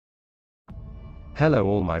Hello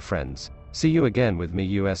all my friends, see you again with me,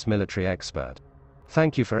 US military expert.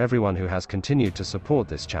 Thank you for everyone who has continued to support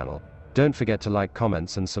this channel. Don't forget to like,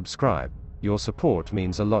 comments and subscribe. Your support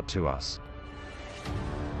means a lot to us.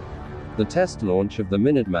 The test launch of the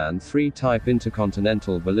Minuteman III type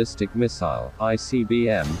intercontinental ballistic missile,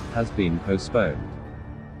 ICBM, has been postponed.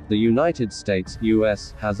 The United States,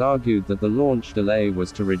 US, has argued that the launch delay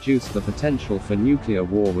was to reduce the potential for nuclear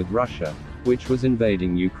war with Russia, which was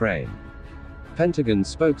invading Ukraine. Pentagon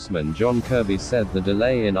spokesman John Kirby said the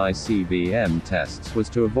delay in ICBM tests was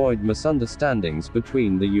to avoid misunderstandings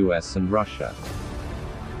between the US and Russia.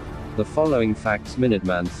 The following facts: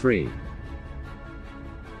 Minuteman III.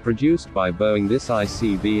 Produced by Boeing. This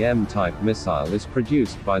ICBM-type missile is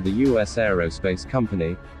produced by the U.S. aerospace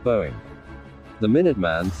company, Boeing. The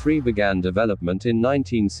Minuteman III began development in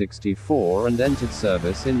 1964 and entered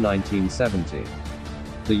service in 1970.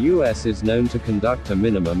 The U.S. is known to conduct a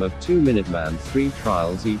minimum of 2 Minuteman III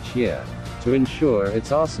trials each year, to ensure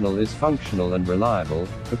its arsenal is functional and reliable,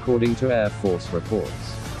 according to Air Force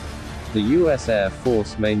reports. The U.S. Air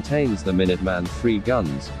Force maintains the Minuteman III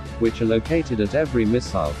guns, which are located at every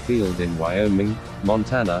missile field in Wyoming,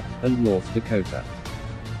 Montana, and North Dakota.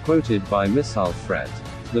 Quoted by Missile Threat: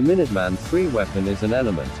 the Minuteman III weapon is an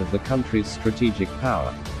element of the country's strategic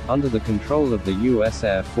power, under the control of the U.S.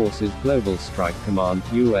 Air Force's Global Strike Command,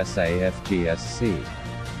 USAFGSC.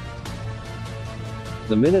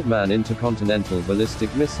 The Minuteman intercontinental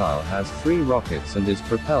ballistic missile has 3 rockets and is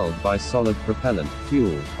propelled by solid propellant,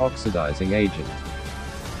 fuel, oxidizing agent.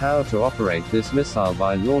 How to operate this missile: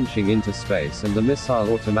 by launching into space, and the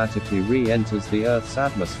missile automatically re-enters the Earth's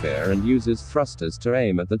atmosphere and uses thrusters to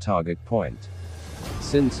aim at the target point.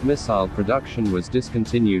 Since missile production was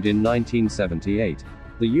discontinued in 1978,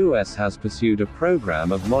 the U.S. has pursued a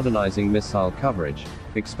program of modernizing missile coverage,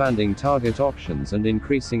 expanding target options and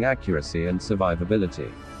increasing accuracy and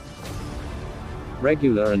survivability.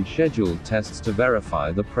 Regular and scheduled tests to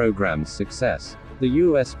verify the program's success. The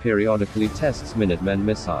U.S. periodically tests Minuteman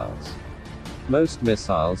missiles. Most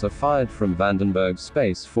missiles are fired from Vandenberg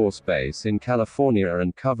Space Force Base in California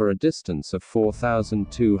and cover a distance of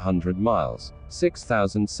 4,200 miles,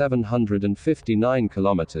 6,759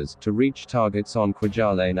 kilometers, to reach targets on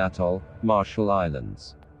Kwajalein Atoll, Marshall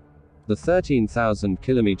Islands. The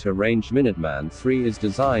 13,000-kilometer range Minuteman III is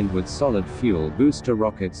designed with solid fuel booster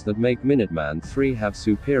rockets that make Minuteman III have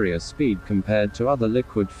superior speed compared to other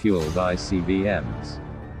liquid-fueled ICBMs.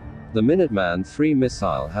 The Minuteman III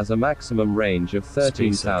missile has a maximum range of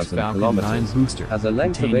 13,000 kilometers, has a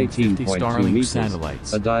length of 18.2 meters,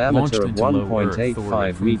 a diameter of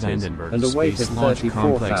 1.85 meters, and a weight of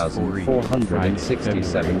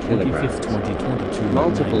 34,467 kilograms.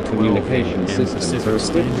 Multiple communication systems are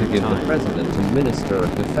equipped to give the President and Minister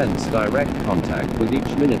of Defense direct contact with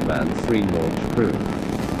each Minuteman III launch crew.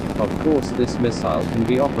 Of course, this missile can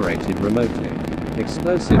be operated remotely.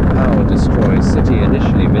 Explosive power destroys city.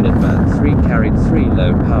 Initially, Minuteman III carried 3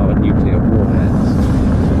 low-power nuclear warheads.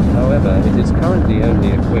 However, it is currently only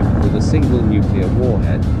equipped with a single nuclear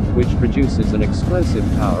warhead, which produces an explosive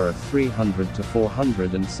power of 300 to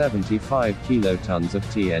 475 kilotons of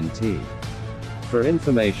TNT. For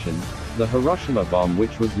information, the Hiroshima bomb,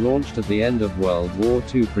 which was launched at the end of World War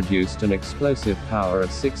II, produced an explosive power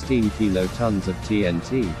of 16 kilotons of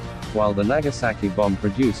TNT, while the Nagasaki bomb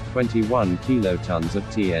produced 21 kilotons of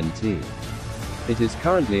TNT. It is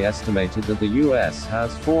currently estimated that the U.S.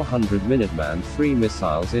 has 400 Minuteman III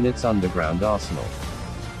missiles in its underground arsenal.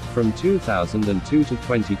 From 2002 to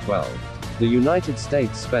 2012, the United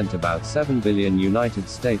States spent about $7 billion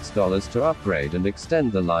to upgrade and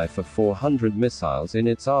extend the life of 400 missiles in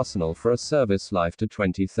its arsenal for a service life to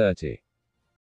 2030.